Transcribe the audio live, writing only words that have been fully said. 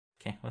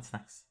Okay, what's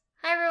next?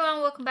 Hi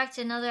everyone, welcome back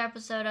to another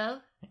episode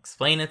of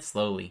Explain It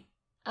Slowly.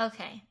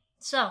 Okay,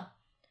 so,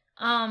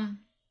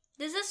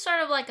 this is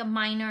sort of like a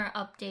minor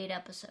update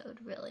episode,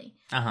 really.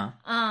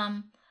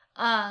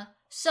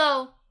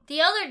 So,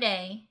 the other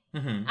day,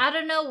 out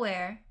of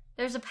nowhere,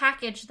 there's a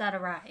package that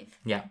arrived.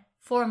 Yeah.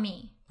 For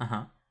me.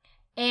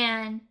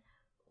 And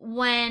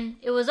when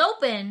it was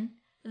open,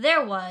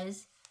 there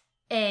was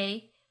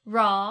a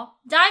raw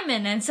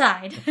diamond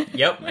inside.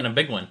 Yep, and a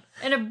big one.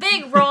 And a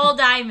big raw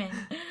diamond.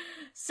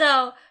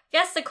 So,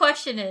 guess the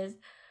question is,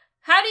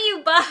 how do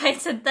you buy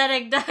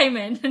synthetic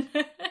diamond?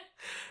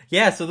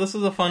 Yeah, so this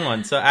was a fun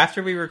one. So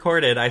after we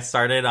recorded, I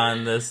started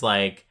on this,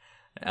 like,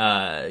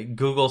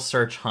 Google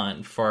search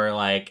hunt for,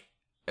 like,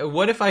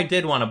 what if I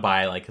did want to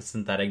buy, like, a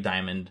synthetic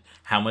diamond?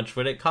 How much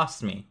would it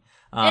cost me?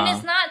 And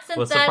it's not synthetic.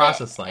 What's the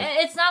process like?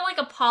 It's not like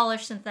a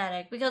polished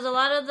synthetic, because a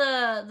lot of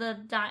the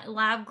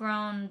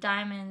lab-grown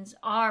diamonds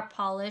are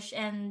polished,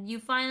 and you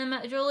find them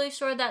at a jewelry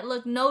store that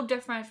look no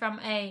different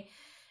from a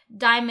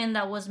diamond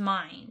that was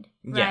mined,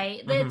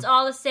 right? Yeah. It's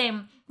all the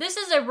same. This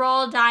is a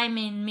raw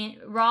diamond,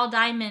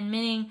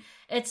 meaning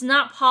it's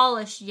not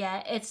polished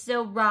yet. It's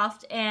still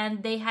roughed,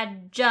 and they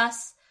had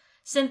just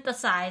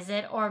synthesized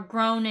it or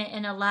grown it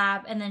in a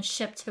lab and then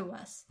shipped to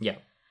us. Yeah.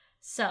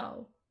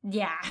 So,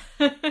 yeah.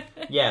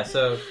 Yeah,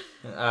 so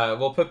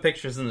we'll put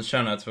pictures in the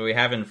show notes, but we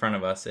have it in front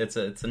of us. It's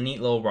a neat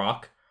little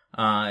rock.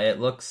 It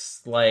looks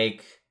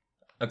like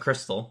a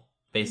crystal,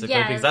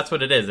 basically, because that's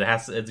what it is.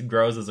 It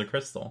grows as a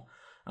crystal.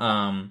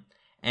 And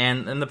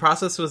the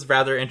process was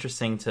rather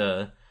interesting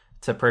to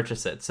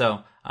purchase it.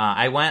 So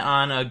I went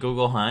on a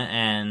Google hunt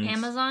and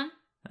Amazon?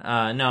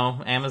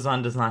 No,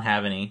 Amazon does not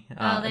have any.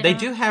 They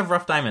do have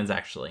rough diamonds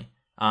actually.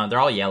 They're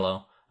all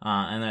yellow,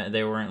 and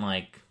they weren't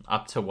like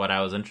up to what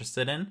I was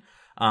interested in.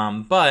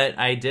 But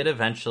I did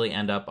eventually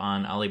end up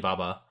on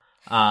Alibaba.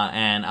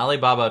 And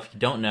Alibaba, if you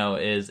don't know,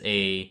 is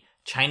a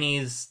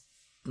Chinese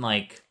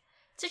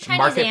it's a Chinese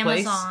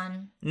marketplace.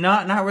 Amazon.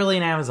 Not really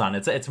an Amazon.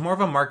 It's more of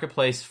a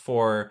marketplace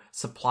for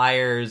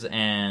suppliers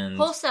and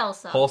wholesale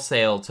stuff.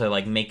 Wholesale to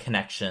like make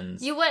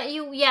connections. You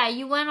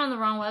went on the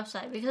wrong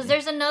website, because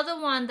there's another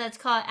one that's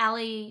called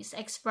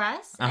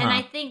AliExpress, and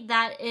I think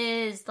that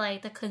is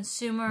like the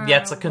consumer. Yeah,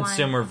 it's a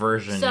consumer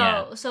version.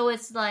 So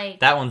it's like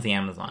that one's the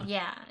Amazon.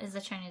 Yeah, is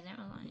the Chinese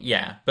Amazon.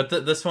 Yeah, but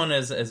this one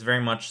is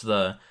very much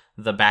the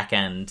back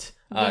end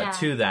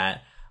to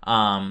that.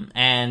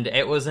 And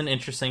it was an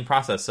interesting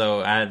process.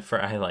 So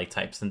I like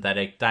type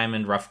synthetic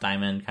diamond, rough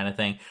diamond kind of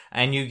thing,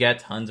 and you get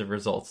tons of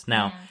results.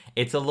 Now,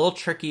 it's a little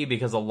tricky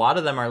because a lot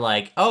of them are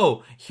like,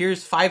 oh,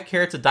 here's 5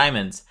 carats of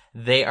diamonds.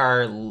 They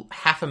are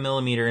 0.5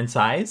 millimeter in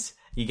size.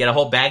 You get a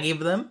whole baggie of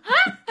them.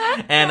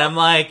 And I'm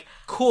like,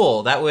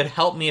 cool, that would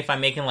help me if I'm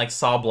making like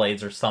saw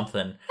blades or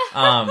something.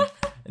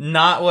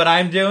 Not what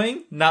I'm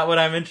doing, not what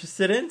I'm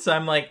interested in. So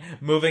I'm like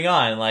moving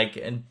on, like,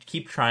 and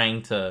keep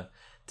trying to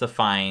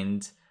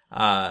find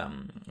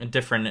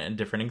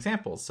different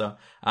examples. So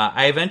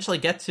I eventually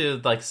get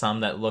to like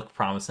some that look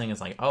promising.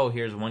 It's like, oh,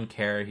 here's 1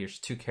 carat, here's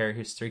 2 carat,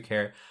 here's 3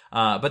 carat.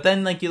 But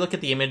then like you look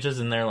at the images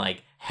and they're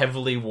like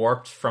heavily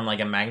warped from like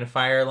a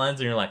magnifier lens,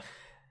 and you're like,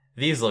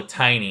 these look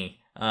tiny.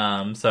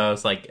 So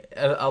it's like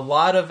a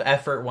lot of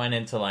effort went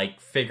into like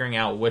figuring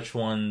out which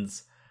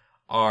ones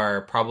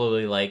are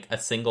probably like a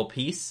single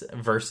piece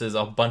versus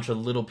a bunch of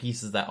little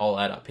pieces that all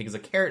add up, because a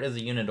carat is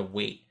a unit of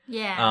weight.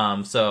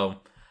 Yeah.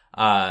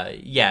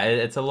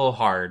 It's a little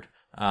hard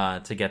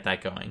to get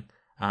that going.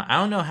 I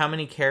don't know how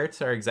many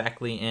carats are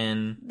exactly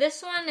in.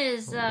 This one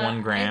is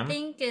 1 gram. I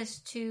think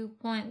is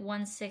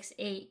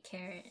 2.168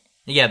 carat.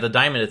 Yeah, the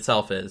diamond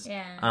itself is.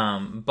 Yeah.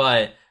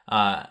 But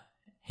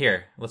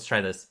here, let's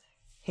try this.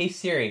 Hey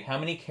Siri, how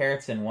many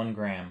carats in 1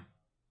 gram?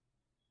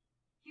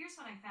 Here's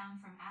what I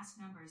found from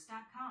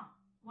AskNumbers.com.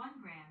 1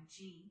 gram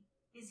G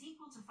is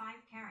equal to 5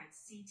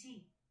 carats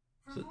CT.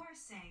 For more,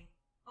 say,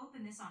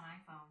 open this on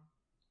iPhone.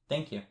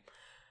 Thank you.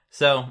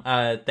 So,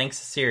 thanks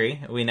to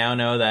Siri, we now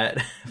know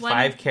that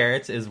 5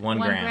 carats is 1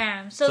 gram. 1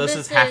 gram. So this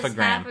is half a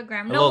gram.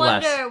 No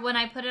wonder when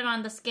I put it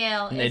on the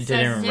scale, it didn't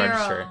says 0.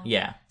 register.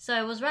 Yeah. So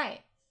it was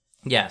right.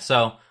 Yeah,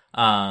 so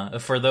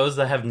for those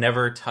that have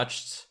never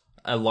touched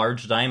a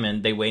large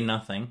diamond, they weigh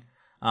nothing.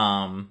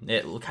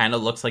 It kind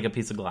of looks like a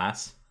piece of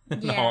glass,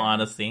 in all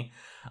honesty.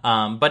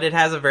 But it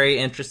has a very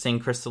interesting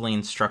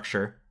crystalline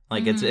structure.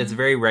 Like, it's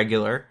very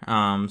regular.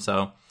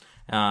 So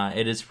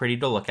it is pretty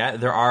to look at.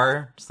 There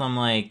are some,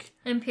 like,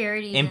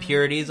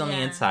 impurities on the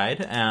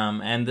inside.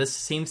 And this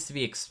seems to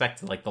be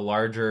expected. Like, the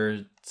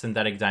larger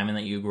synthetic diamond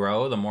that you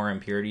grow, the more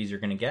impurities you're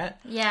going to get.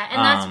 Yeah,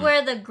 and that's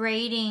where the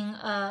grading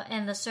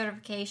and the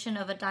certification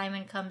of a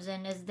diamond comes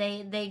in, is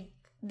they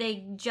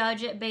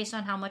judge it based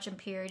on how much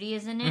impurity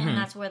is in it, and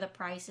that's where the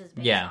price is based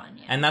on. Yeah,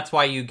 and that's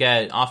why you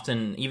get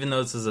often, even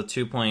though this is a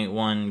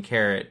 2.1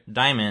 carat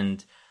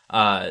diamond,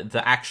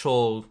 the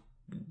actual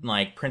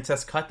like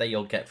princess cut that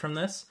you'll get from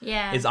this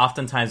is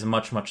oftentimes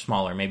much, much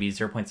smaller, maybe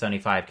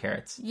 0.75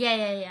 carats.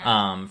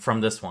 Yeah.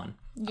 From this one.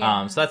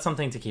 So that's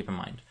something to keep in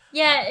mind.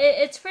 Yeah,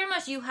 it's pretty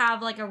much you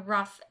have like a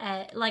rough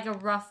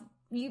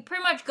you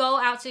pretty much go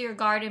out to your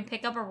garden,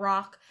 pick up a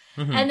rock,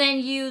 and then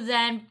you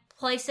then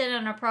place it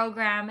in a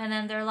program, and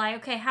then they're like,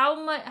 okay, how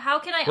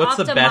can I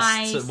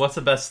optimize? What's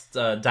the best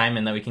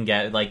diamond that we can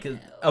get? Like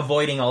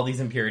avoiding all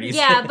these impurities.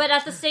 Yeah, but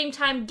at the same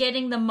time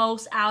getting the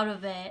most out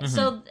of it.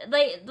 So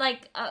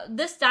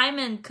this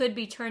diamond could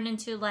be turned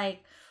into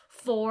like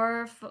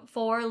four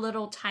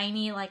little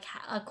tiny like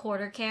a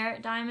quarter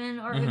carat diamond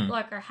or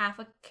or half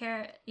a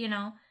carat, you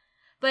know.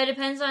 But it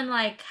depends on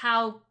like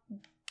how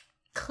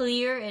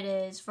clear it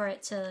is for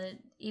it to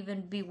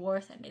even be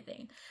worth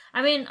anything.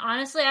 I mean,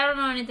 honestly, I don't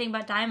know anything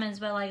about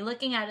diamonds, but like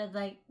looking at it,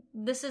 like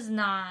this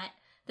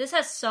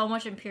has so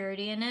much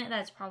impurity in it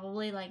that's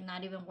probably like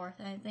not even worth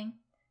anything.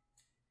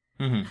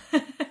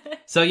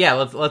 So yeah,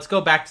 let's go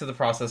back to the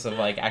process of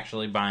like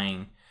actually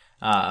buying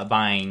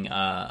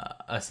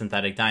a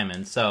synthetic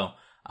diamond. So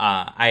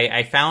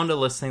I found a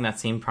listing that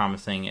seemed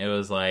promising. It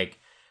was like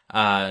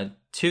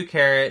 2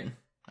 carat.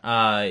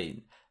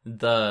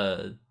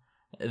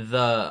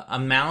 The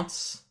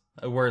amounts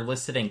were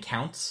listed in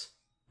counts,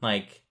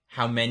 like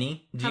how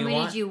many do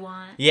you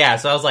want? Yeah,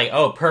 so I was like,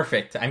 oh,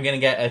 perfect. I'm gonna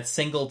get a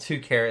single 2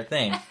 carat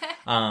thing.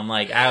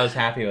 Like I was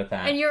happy with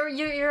that. And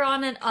you're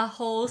on a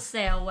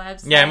wholesale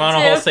website. Yeah, I'm on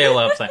a wholesale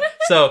website.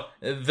 So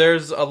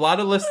there's a lot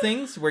of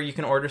listings where you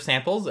can order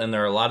samples, and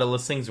there are a lot of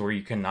listings where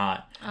you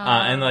cannot.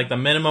 And like the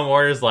minimum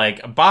order is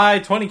like buy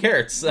 20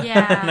 carats.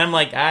 Yeah. And I'm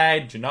like, I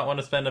do not want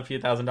to spend a few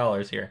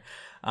 $1,000s here.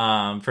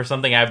 For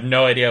something I have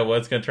no idea what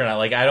it's going to turn out.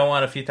 Like, I don't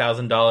want a few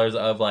 $1,000s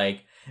of,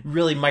 like,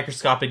 really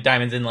microscopic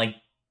diamonds in, like,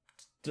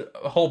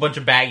 a whole bunch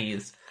of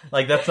baggies.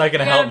 Like, that's not going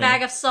to help me. A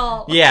bag of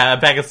salt. Yeah,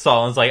 a bag of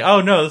salt. And it's like,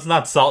 oh, no, this is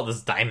not salt, this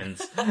is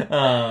diamonds.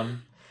 It'll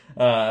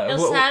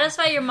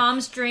satisfy your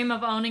mom's dream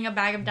of owning a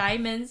bag of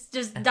diamonds.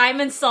 Just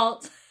diamond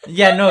salt.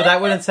 Yeah, no,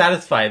 that wouldn't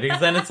satisfy it, because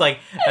then it's like,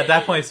 at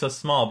that point, it's so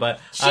small. But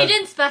she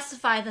didn't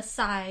specify the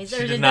size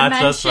or the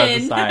dimension. She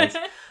did not specify the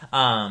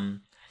size.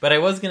 But I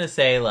was going to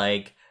say,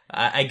 like,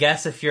 I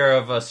guess if you're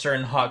of a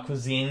certain hot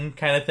cuisine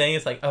kind of thing,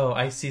 it's like, oh,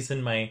 I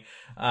season my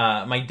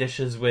my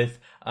dishes with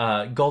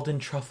golden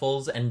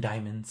truffles and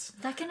diamonds.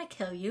 Is that gonna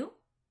kill you?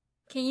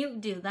 Can you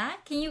do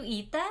that? Can you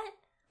eat that?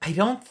 I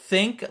don't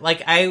think.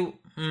 Like I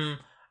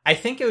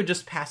think it would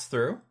just pass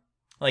through.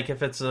 Like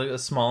if it's a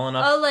small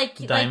enough diamond.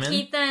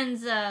 Like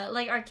Keithan's,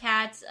 like our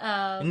cat's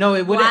no,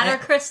 it wouldn't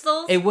bladder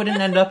crystals. It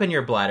wouldn't end up in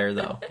your bladder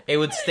though. It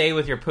would stay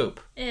with your poop.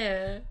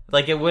 Ew.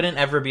 Like it wouldn't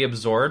ever be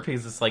absorbed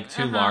because it's like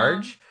too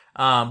large.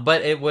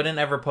 But it wouldn't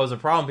ever pose a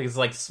problem because it's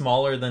like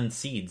smaller than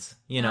seeds,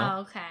 you know?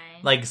 Oh, okay.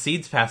 Like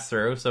seeds pass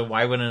through, so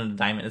why wouldn't a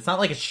diamond? It's not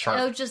like it's sharp.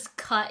 It'll just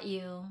cut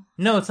you.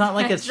 No, it's not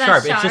like it's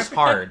sharp. It's just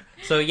hard.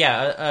 So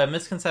yeah, a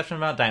misconception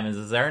about diamonds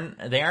is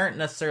they aren't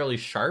necessarily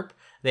sharp.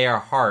 They are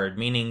hard,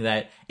 meaning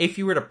that if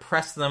you were to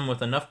press them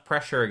with enough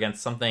pressure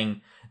against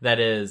something that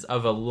is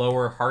of a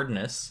lower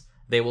hardness,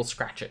 they will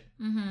scratch it.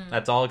 Mm-hmm.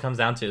 That's all it comes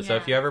down to. Yeah. So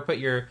if you ever put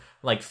your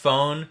like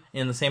phone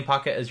in the same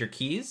pocket as your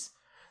keys,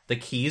 the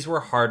keys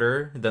were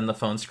harder than the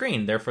phone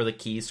screen. Therefore, the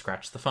keys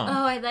scratched the phone.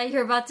 Oh, I thought you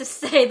were about to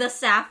say the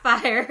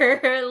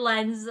sapphire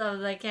lens of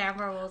the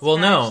camera will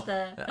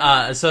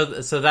scratch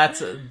So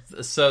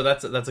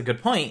that's a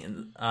good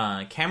point.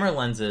 Camera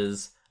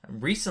lenses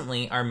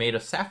recently are made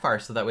of sapphire,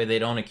 so that way they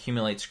don't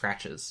accumulate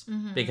scratches.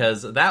 Mm-hmm.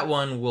 Because that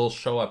one will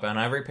show up on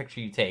every picture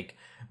you take,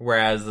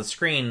 whereas the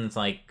screen is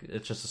like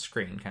it's just a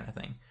screen kind of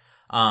thing.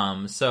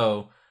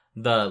 So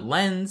the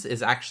lens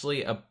is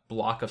actually a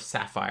block of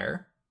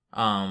sapphire.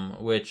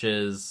 Which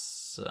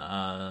is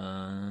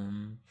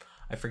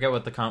I forget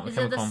what the is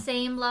it the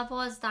same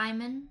level as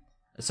diamond?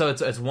 So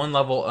it's one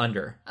level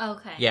under.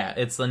 Okay. Yeah,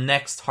 it's the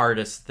next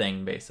hardest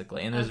thing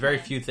basically, and there's very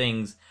few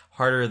things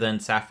harder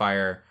than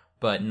sapphire,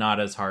 but not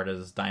as hard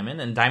as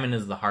diamond, and diamond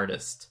is the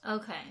hardest.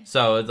 Okay.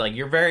 So it's like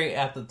you're very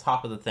at the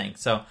top of the thing.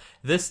 So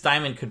this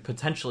diamond could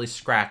potentially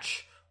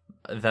scratch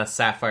the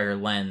sapphire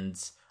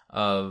lens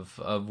of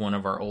one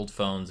of our old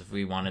phones if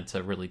we wanted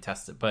to really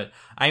test it. But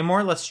I more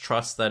or less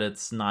trust that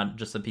it's not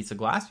just a piece of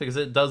glass because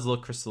it does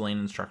look crystalline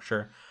in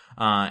structure.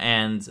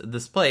 And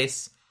this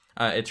place,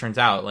 it turns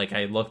out, like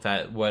I looked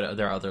at what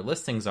their other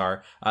listings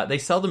are, they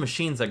sell the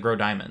machines that grow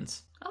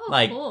diamonds. Oh,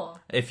 like, cool.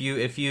 If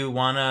you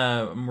want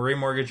to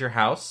remortgage your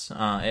house,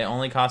 it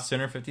only costs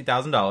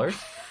 $250,000.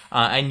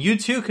 And you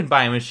too can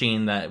buy a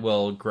machine that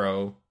will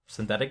grow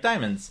synthetic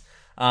diamonds.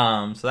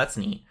 So that's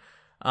neat.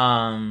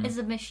 Is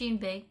the machine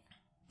big?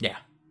 Yeah.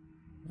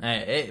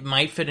 It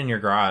might fit in your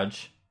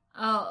garage.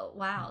 Oh,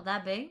 wow.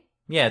 That big?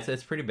 Yeah,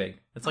 it's pretty big.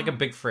 It's like a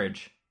big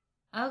fridge.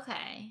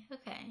 Okay.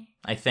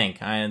 I think.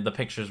 The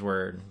pictures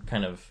were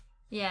kind of...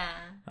 Yeah.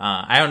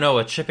 I don't know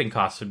what shipping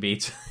costs would be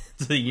to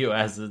the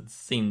U.S. It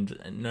seemed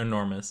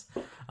enormous.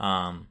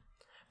 But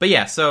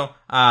yeah, so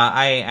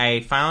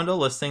I found a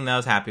listing that I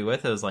was happy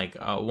with. It was like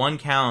 1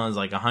 count is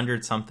like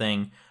 100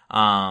 something.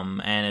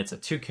 And it's a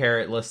 2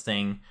 carat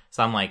listing.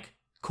 So I'm like,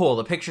 cool.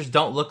 The pictures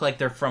don't look like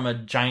they're from a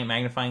giant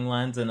magnifying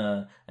lens and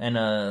a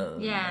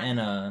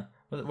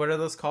what are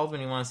those called when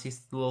you want to see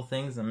the little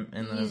things?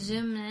 You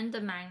zoom in the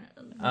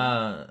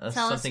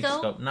something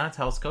scope, not a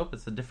telescope.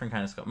 It's a different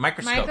kind of scope.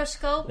 Microscope.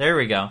 Microscope. There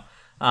we go.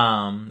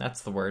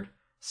 That's the word.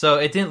 So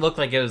it didn't look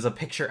like it was a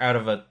picture out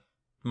of a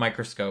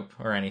microscope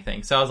or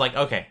anything. So I was like,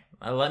 okay,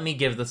 let me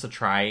give this a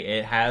try.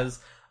 It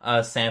has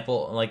a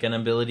sample, like an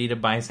ability to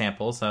buy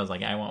samples. So I was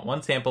like, I want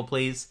 1 sample,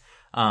 please.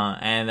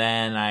 And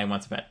then I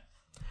went to bed.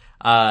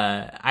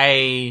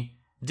 I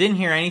didn't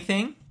hear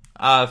anything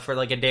for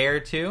like a day or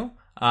two.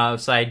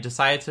 So I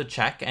decided to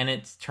check, and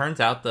it turns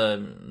out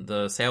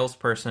the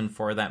salesperson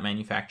for that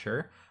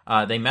manufacturer,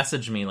 they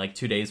messaged me like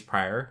 2 days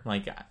prior,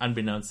 like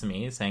unbeknownst to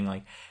me, saying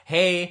like,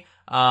 hey,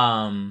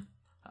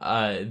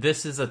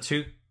 this is a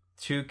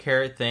two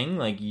carat thing.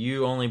 Like,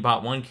 you only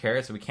bought 1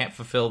 carat, so we can't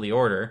fulfill the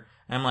order.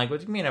 And I'm like, what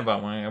do you mean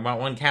about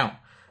one count?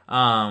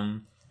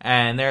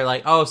 And they're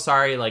like, oh,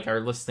 sorry, like our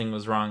listing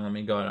was wrong. Let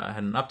me go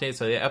ahead and update.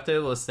 So they updated the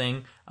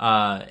listing.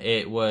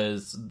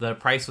 The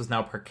price was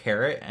now per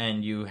carat,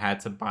 and you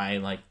had to buy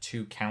like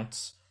 2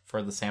 counts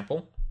for the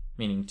sample,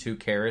 meaning 2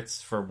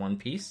 carats for 1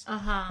 piece.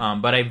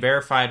 But I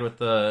verified with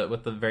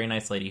the very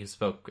nice lady who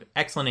spoke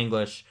excellent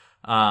English,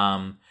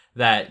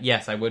 that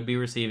yes, I would be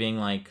receiving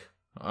like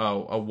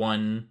a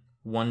one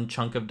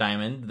chunk of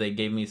diamond. They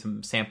gave me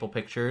some sample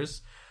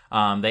pictures.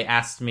 They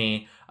asked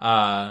me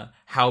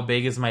how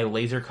big is my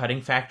laser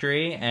cutting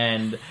factory,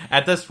 and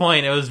at this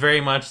point it was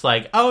very much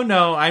like, oh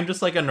no, I'm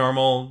just like a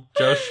normal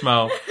Joe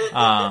Schmo.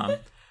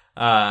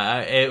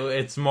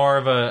 It's more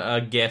of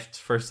a gift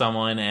for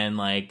someone, and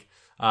like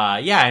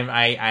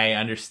I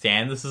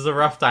understand this is a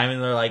rough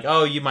diamond. They're like,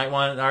 oh, you might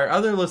want our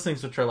other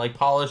listings which are like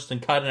polished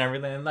and cut and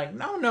everything. I'm like,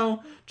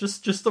 no,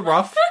 just the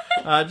rough.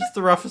 Just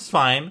the rough is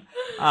fine.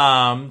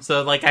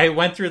 So like I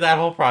went through that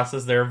whole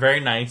process. They were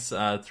very nice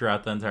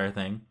throughout the entire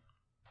thing.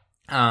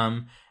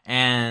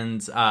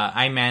 And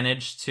I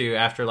managed to,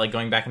 after like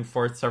going back and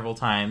forth several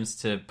times,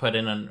 to put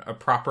in a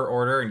proper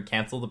order and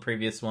cancel the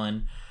previous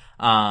one.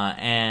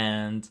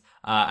 And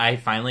I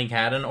finally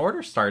had an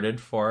order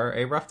started for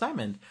a rough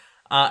diamond.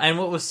 And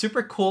what was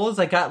super cool is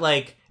I got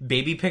like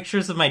baby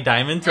pictures of my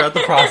diamond throughout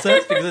the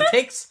process, because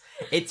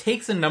it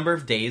takes a number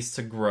of days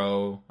to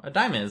grow a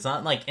diamond. It's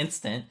not like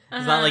instant.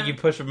 It's not like you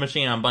push a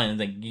machine on button and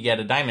like you get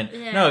a diamond.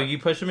 Yeah. No, you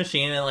push a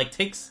machine and it like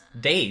takes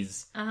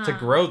days to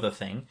grow the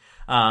thing.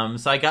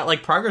 So I got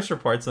like progress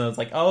reports, and it was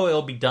like, oh,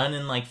 it'll be done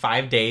in like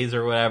 5 days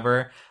or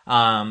whatever.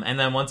 And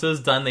then once it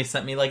was done, they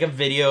sent me like a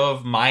video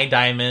of my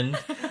diamond.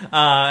 And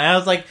I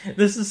was like,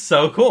 this is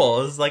so cool.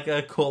 It was like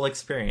a cool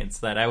experience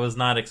that I was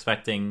not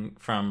expecting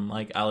from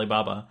like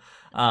Alibaba.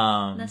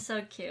 That's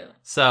so cute.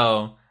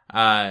 So,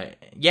 they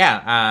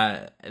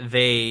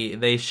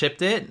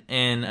shipped it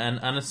in an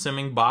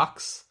unassuming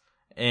box,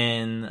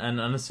 in an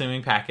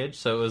unassuming package.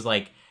 So it was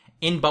like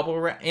in bubble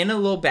wrap, in a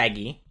little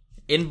baggie,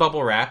 in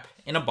bubble wrap,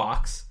 in a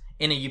box,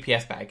 in a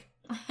UPS bag.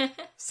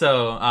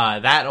 So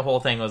that whole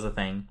thing was a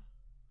thing.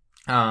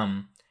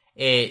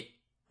 It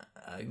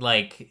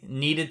like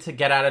needed to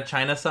get out of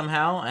China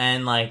somehow,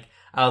 and like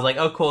I was like,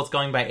 oh cool, it's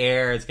going by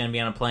air, it's gonna be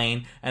on a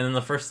plane. And then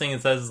the first thing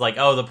it says is like,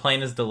 oh, the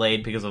plane is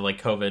delayed because of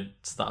like COVID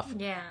stuff.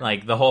 Yeah,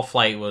 like the whole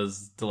flight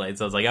was delayed.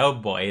 So I was like, oh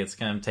boy, it's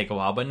gonna take a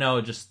while. But no,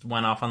 it just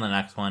went off on the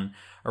next one,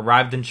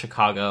 arrived in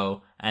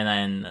Chicago, and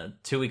then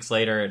 2 weeks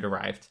later it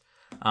arrived.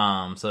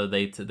 So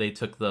they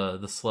took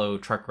the slow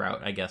truck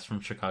route, I guess, from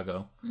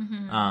Chicago.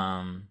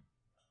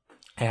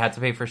 I had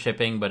to pay for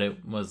shipping, but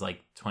it was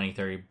like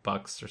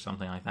 $20-$30 or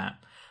something like that.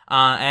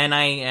 And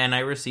I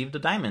received a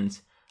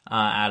diamond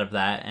out of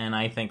that, and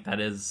I think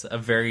that is a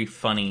very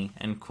funny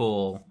and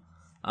cool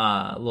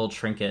little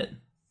trinket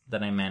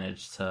that I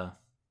managed to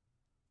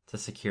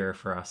secure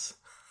for us.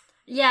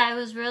 Yeah, it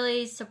was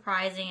really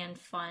surprising and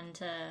fun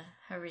to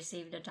have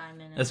received a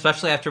diamond.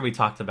 Especially after we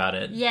talked about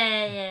it.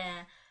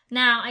 Yeah.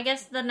 Now, I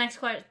guess the next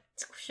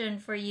question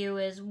for you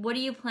is, what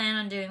do you plan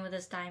on doing with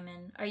this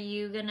diamond? Are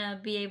you going to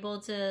be able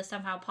to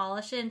somehow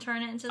polish it and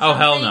turn it into something? Oh,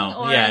 hell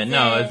no. Yeah,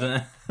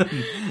 no.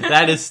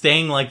 That is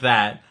staying like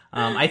that.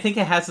 I think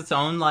it has its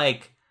own,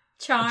 like,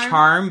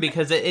 charm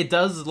because it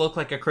does look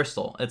like a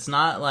crystal. It's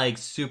not, like,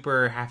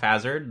 super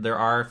haphazard. There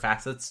are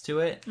facets to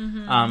it.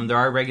 Mm-hmm. There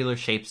are regular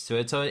shapes to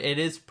it. So it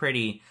is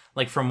pretty,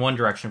 like, from one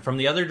direction. From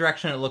the other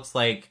direction, it looks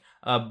like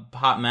a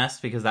hot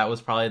mess because that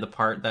was probably the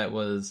part that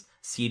was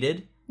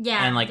seeded.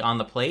 Yeah. And, like, on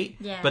the plate.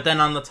 Yeah. But then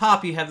on the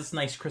top, you have this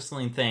nice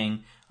crystalline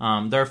thing.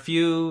 There are a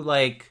few,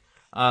 like,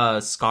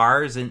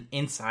 scars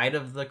inside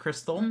of the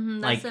crystal.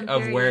 Like,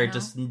 of where it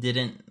just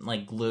didn't,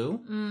 like,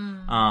 glue.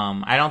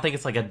 I don't think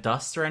it's, like, a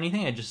dust or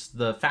anything. It just,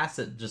 the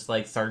facet just,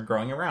 like, started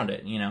growing around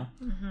it, you know?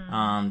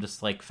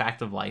 Just, like,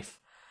 fact of life.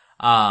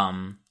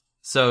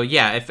 So,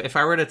 yeah, if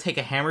I were to take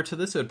a hammer to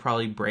this, it would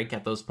probably break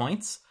at those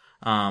points.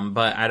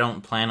 But I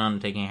don't plan on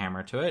taking a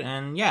hammer to it.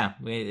 And, yeah,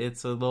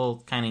 it's a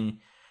little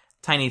tiny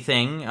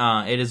thing.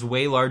 It is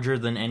way larger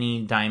than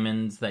any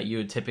diamonds that you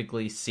would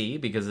typically see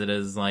because it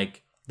is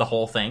like the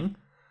whole thing.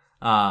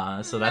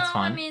 So that's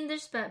fun. I mean,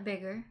 there's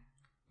bigger.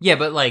 Yeah,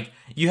 but like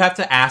you have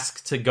to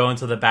ask to go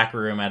into the back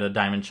room at a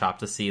diamond shop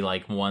to see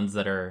like ones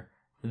that are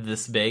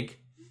this big,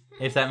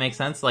 if that makes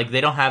sense. Like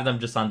they don't have them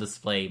just on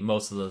display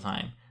most of the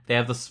time. They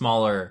have the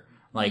smaller,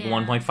 like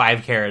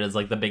 1.5 carat is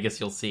like the biggest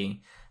you'll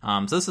see.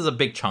 So this is a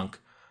big chunk.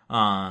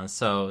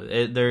 So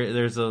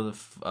there's a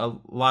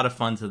lot of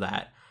fun to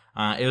that.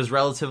 It was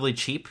relatively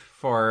cheap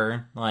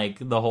for like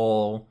the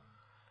whole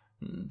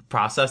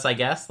process, I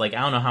guess. Like,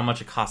 I don't know how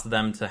much it costed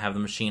them to have the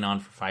machine on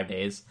for 5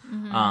 days.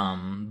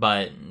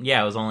 But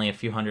yeah, it was only a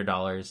few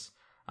 $100s.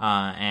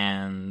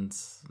 And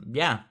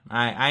yeah,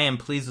 I am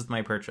pleased with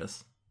my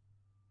purchase.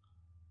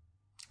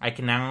 I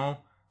can now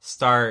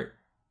start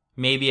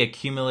maybe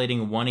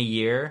accumulating one a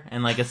year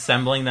and like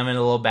assembling them in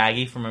a little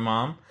baggie for my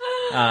mom.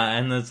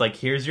 And it's like,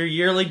 here's your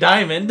yearly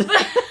diamond.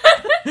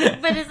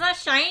 But it's not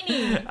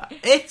shiny.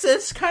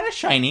 It's kind of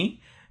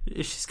shiny.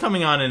 She's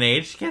coming on in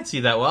age. She can't see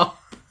that well.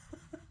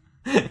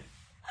 That's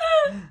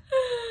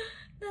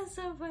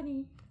so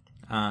funny.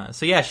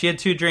 So yeah, she had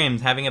 2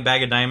 dreams: having a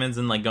bag of diamonds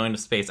and like going to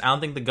space. I don't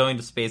think the going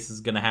to space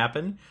is gonna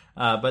happen,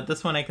 but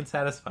this one I can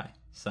satisfy.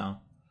 So,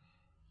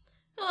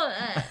 well,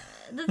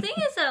 the thing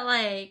is that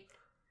like,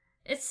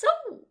 it's so.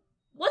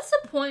 What's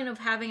the point of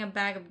having a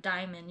bag of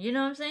diamond? You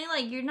know what I'm saying?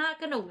 Like, you're not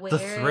gonna wear the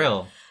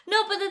thrill.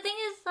 No, but the thing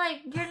is,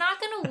 like, you're not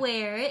gonna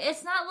wear it.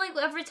 It's not like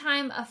every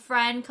time a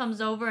friend comes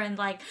over and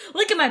like,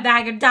 look at my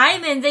bag of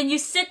diamonds, and you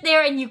sit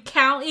there and you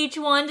count each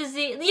one to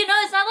see. You know,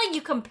 it's not like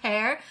you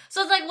compare.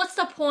 So it's like, what's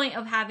the point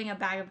of having a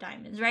bag of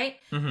diamonds, right?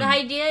 Mm-hmm. The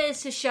idea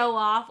is to show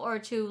off or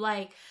to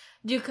like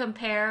do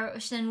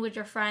comparison with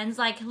your friends.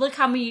 Like, look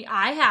how many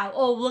I have.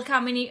 Oh, look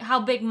how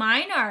big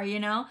mine are, you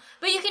know?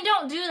 But you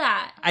don't do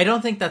that. I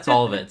don't think that's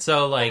all of it.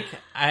 So, like,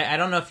 I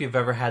don't know if you've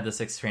ever had this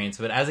experience,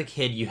 but as a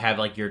kid, you have,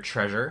 like, your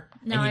treasure.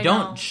 No, and you I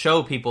don't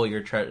show people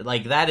your treasure.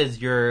 Like, that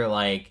is your,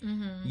 like,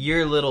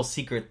 your little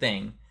secret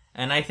thing.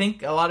 And I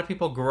think a lot of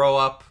people grow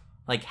up,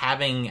 like,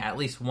 having at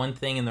least one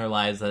thing in their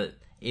lives that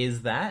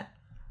is that.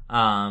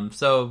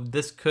 So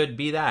this could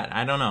be that.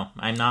 I don't know.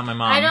 I'm not my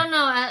mom. I don't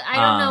know. I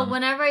don't know.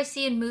 Whenever I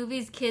see in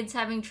movies kids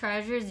having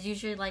treasures, it's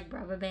usually like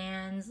rubber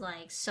bands,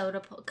 like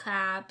soda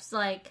caps,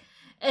 like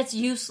it's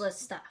useless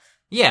stuff.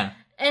 Yeah.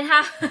 And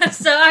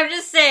so I'm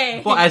just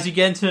saying. Well, as you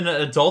get into an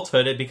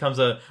adulthood, it becomes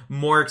a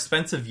more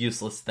expensive,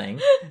 useless thing.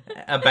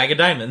 A bag of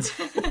diamonds.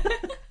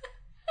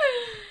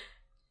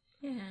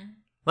 Yeah.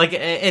 Like,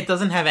 it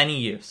doesn't have any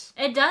use.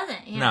 It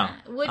doesn't, yeah.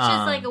 No. Which is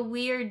like a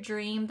weird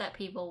dream that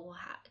people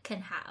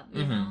can have,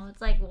 you know?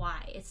 It's like,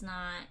 why? It's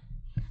not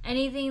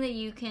anything that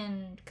you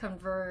can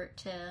convert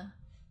to,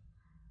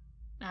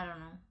 I don't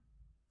know,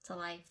 to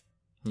life.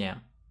 Yeah.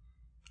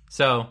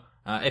 So,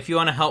 if you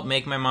want to help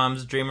make my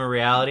mom's dream a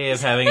reality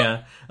of having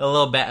a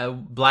little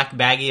black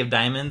baggie of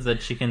diamonds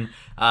that she can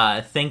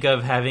think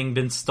of having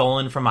been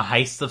stolen from a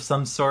heist of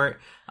some sort,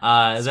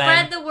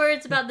 spread the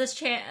words about this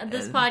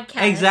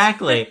podcast.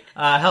 Exactly.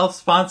 Help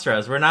sponsor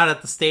us. We're not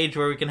at the stage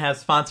where we can have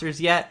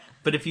sponsors yet,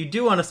 but if you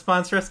do want to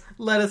sponsor us,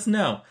 let us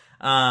know.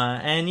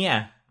 And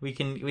yeah, we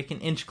can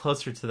inch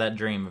closer to that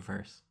dream of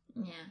hers.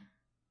 Yeah.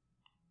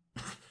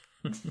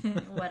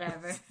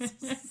 Whatever.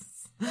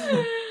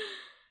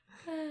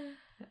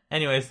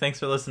 Anyways, thanks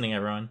for listening,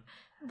 everyone.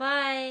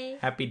 Bye.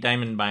 Happy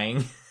diamond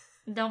buying.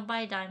 Don't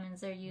buy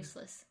diamonds. They're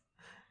useless.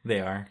 They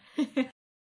are.